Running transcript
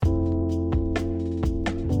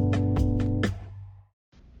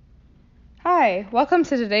Hi, welcome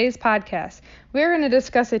to today's podcast. We're going to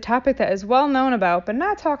discuss a topic that is well known about but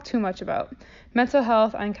not talked too much about, mental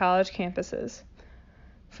health on college campuses.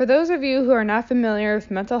 For those of you who are not familiar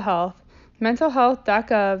with mental health,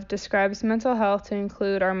 mentalhealth.gov describes mental health to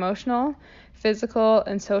include our emotional, physical,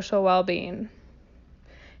 and social well-being.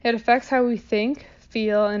 It affects how we think,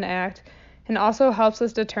 feel, and act, and also helps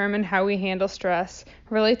us determine how we handle stress,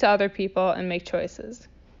 relate to other people, and make choices.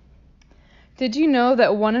 Did you know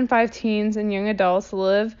that 1 in 5 teens and young adults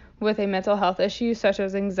live with a mental health issue such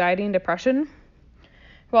as anxiety and depression?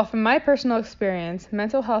 Well, from my personal experience,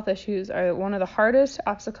 mental health issues are one of the hardest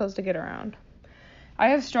obstacles to get around. I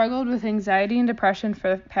have struggled with anxiety and depression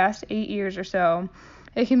for the past 8 years or so.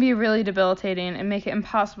 It can be really debilitating and make it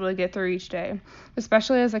impossible to get through each day,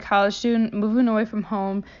 especially as a college student. Moving away from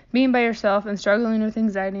home, being by yourself, and struggling with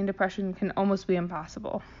anxiety and depression can almost be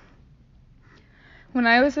impossible. When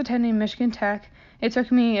I was attending Michigan Tech, it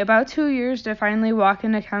took me about 2 years to finally walk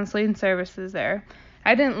into counseling services there.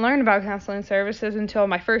 I didn't learn about counseling services until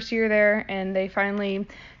my first year there, and they finally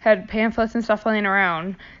had pamphlets and stuff laying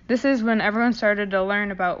around. This is when everyone started to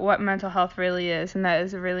learn about what mental health really is, and that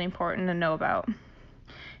is really important to know about.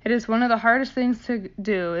 It is one of the hardest things to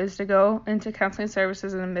do is to go into counseling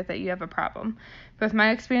services and admit that you have a problem. But with my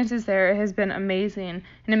experiences there, it has been amazing,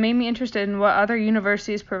 and it made me interested in what other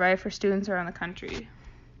universities provide for students around the country. We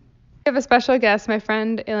have a special guest, my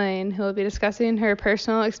friend Elaine, who will be discussing her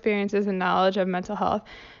personal experiences and knowledge of mental health.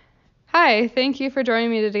 Hi, thank you for joining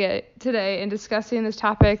me today and discussing this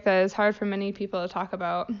topic that is hard for many people to talk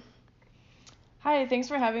about. Hi, thanks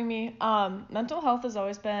for having me. Mental health has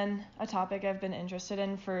always been a topic I've been interested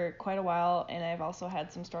in for quite a while, and I've also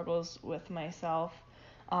had some struggles with myself,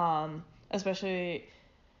 especially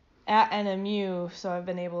at NMU, so I've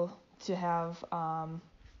been able to have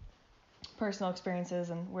personal experiences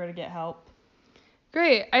and where to get help.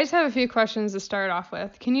 Great. I just have a few questions to start off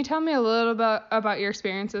with. Can you tell me a little bit about your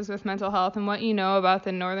experiences with mental health and what you know about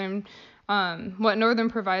the what Northern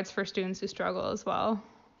provides for students who struggle as well?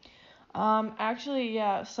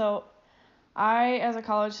 So I, as a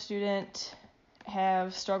college student,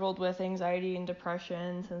 have struggled with anxiety and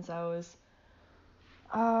depression since I was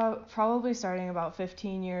probably starting about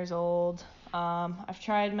 15 years old. I've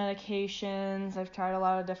tried medications, I've tried a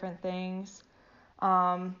lot of different things.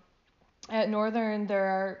 At Northern,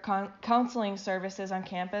 there are counseling services on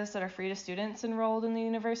campus that are free to students enrolled in the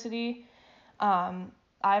university.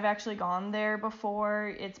 I've actually gone there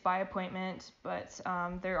before. It's by appointment, but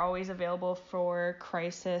they're always available for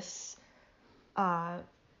crisis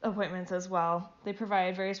appointments as well. They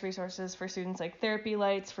provide various resources for students like therapy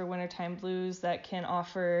lights for wintertime blues that can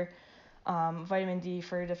offer vitamin D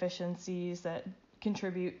for deficiencies that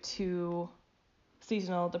contribute to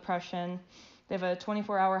seasonal depression. They have a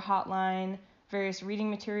 24-hour hotline, various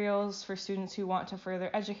reading materials for students who want to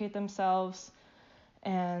further educate themselves,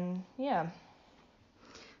 and yeah.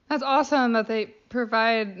 That's awesome that they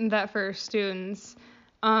provide that for students.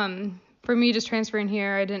 For me, just transferring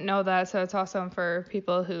here, I didn't know that, so it's awesome for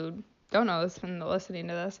people who don't know this and listening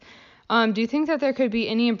to this. Do you think that there could be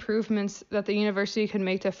any improvements that the university could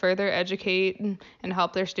make to further educate and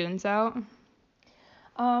help their students out?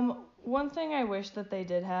 One thing I wish that they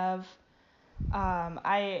did have,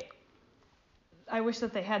 I wish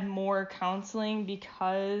that they had more counseling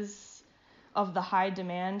because of the high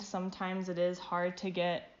demand. Sometimes it is hard to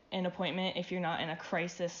get an appointment if you're not in a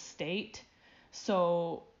crisis state.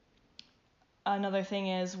 So another thing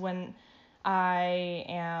is when I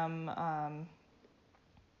am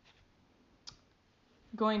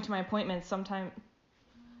going to my appointments,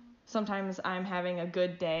 sometimes I'm having a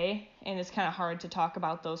good day and it's kind of hard to talk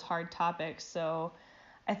about those hard topics. So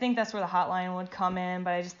I think that's where the hotline would come in,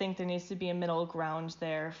 but I just think there needs to be a middle ground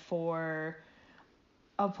there for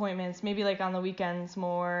appointments, maybe like on the weekends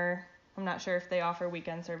more. I'm not sure if they offer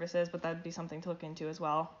weekend services, but that'd be something to look into as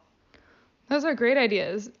well. Those are great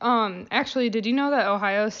ideas. Actually, did you know that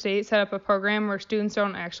Ohio State set up a program where students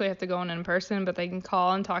don't actually have to go in person, but they can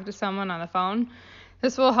call and talk to someone on the phone?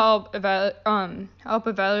 This will help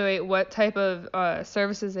evaluate what type of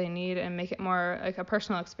services they need and make it more like a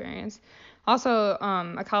personal experience. Also,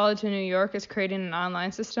 a college in New York is creating an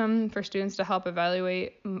online system for students to help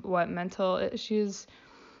evaluate what mental health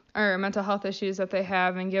issues that they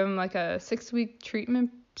have and give them like a 6-week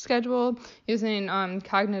treatment schedule using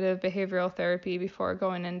cognitive behavioral therapy before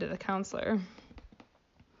going into the counselor.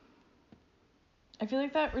 I feel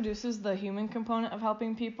like that reduces the human component of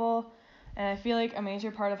helping people, and I feel like a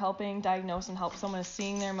major part of helping diagnose and help someone is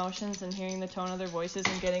seeing their emotions and hearing the tone of their voices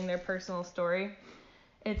and getting their personal story.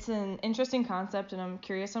 It's an interesting concept, and I'm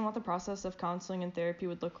curious on what the process of counseling and therapy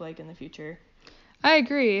would look like in the future. I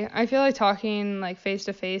agree. I feel like talking like face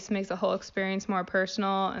to face makes the whole experience more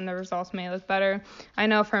personal and the results may look better. I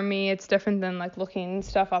know for me it's different than like looking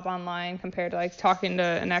stuff up online compared to like talking to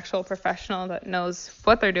an actual professional that knows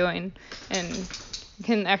what they're doing and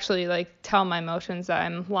can actually like tell my emotions that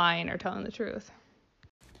I'm lying or telling the truth.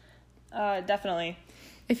 Definitely.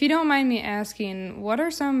 If you don't mind me asking, what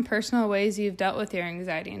are some personal ways you've dealt with your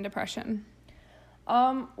anxiety and depression?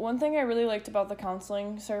 One thing I really liked about the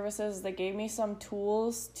counseling services, they gave me some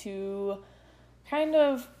tools to kind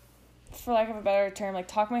of, for lack of a better term, like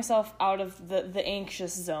talk myself out of the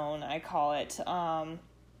anxious zone, I call it.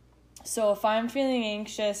 So if I'm feeling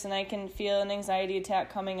anxious and I can feel an anxiety attack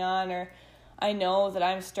coming on, or I know that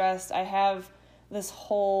I'm stressed, I have this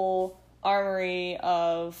whole armory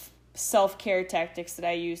of self-care tactics that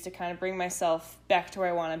I use to kind of bring myself back to where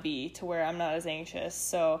I want to be, to where I'm not as anxious.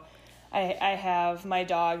 So I have my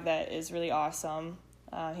dog that is really awesome.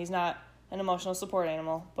 He's not an emotional support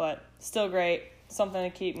animal, but still great. Something to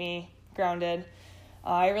keep me grounded.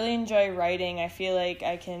 I really enjoy writing. I feel like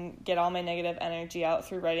I can get all my negative energy out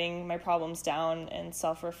through writing my problems down, and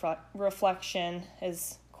self-reflection,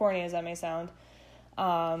 as corny as that may sound.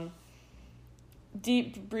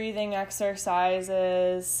 Deep breathing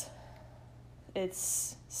exercises.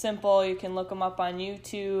 It's simple. You can look them up on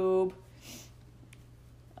YouTube.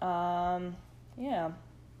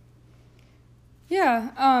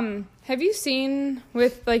 Have you seen,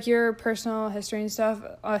 with like your personal history and stuff,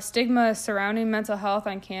 a stigma surrounding mental health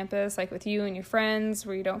on campus, like with you and your friends,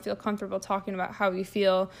 where you don't feel comfortable talking about how you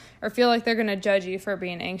feel or feel like they're going to judge you for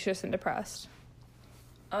being anxious and depressed?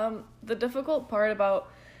 The difficult part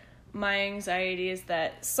about my anxiety is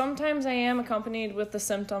that sometimes I am accompanied with the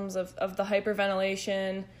symptoms of the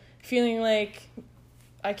hyperventilation, feeling like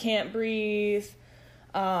I can't breathe.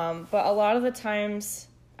 But a lot of the times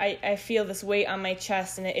I feel this weight on my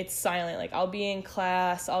chest and it's silent. Like I'll be in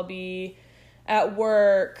class, I'll be at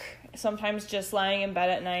work, sometimes just lying in bed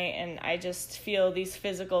at night, and I just feel these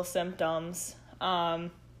physical symptoms.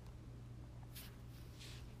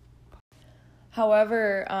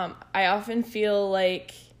 However, I often feel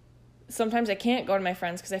like sometimes I can't go to my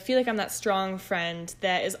friends because I feel like I'm that strong friend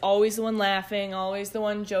that is always the one laughing, always the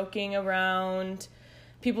one joking around.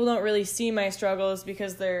 People don't really see my struggles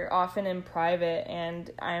because they're often in private,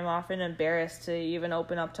 and I'm often embarrassed to even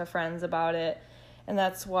open up to friends about it. And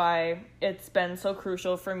that's why it's been so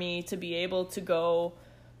crucial for me to be able to go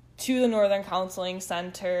to the Northern Counseling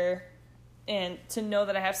Center and to know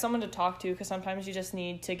that I have someone to talk to, because sometimes you just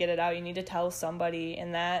need to get it out. You need to tell somebody,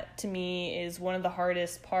 and that to me is one of the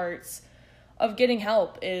hardest parts of getting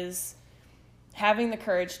help, is having the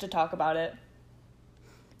courage to talk about it.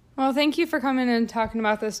 Well, thank you for coming and talking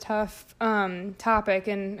about this tough topic,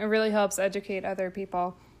 and it really helps educate other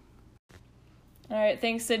people. All right,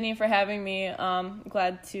 thanks, Sydney, for having me.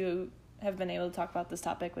 Glad to have been able to talk about this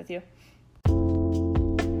topic with you.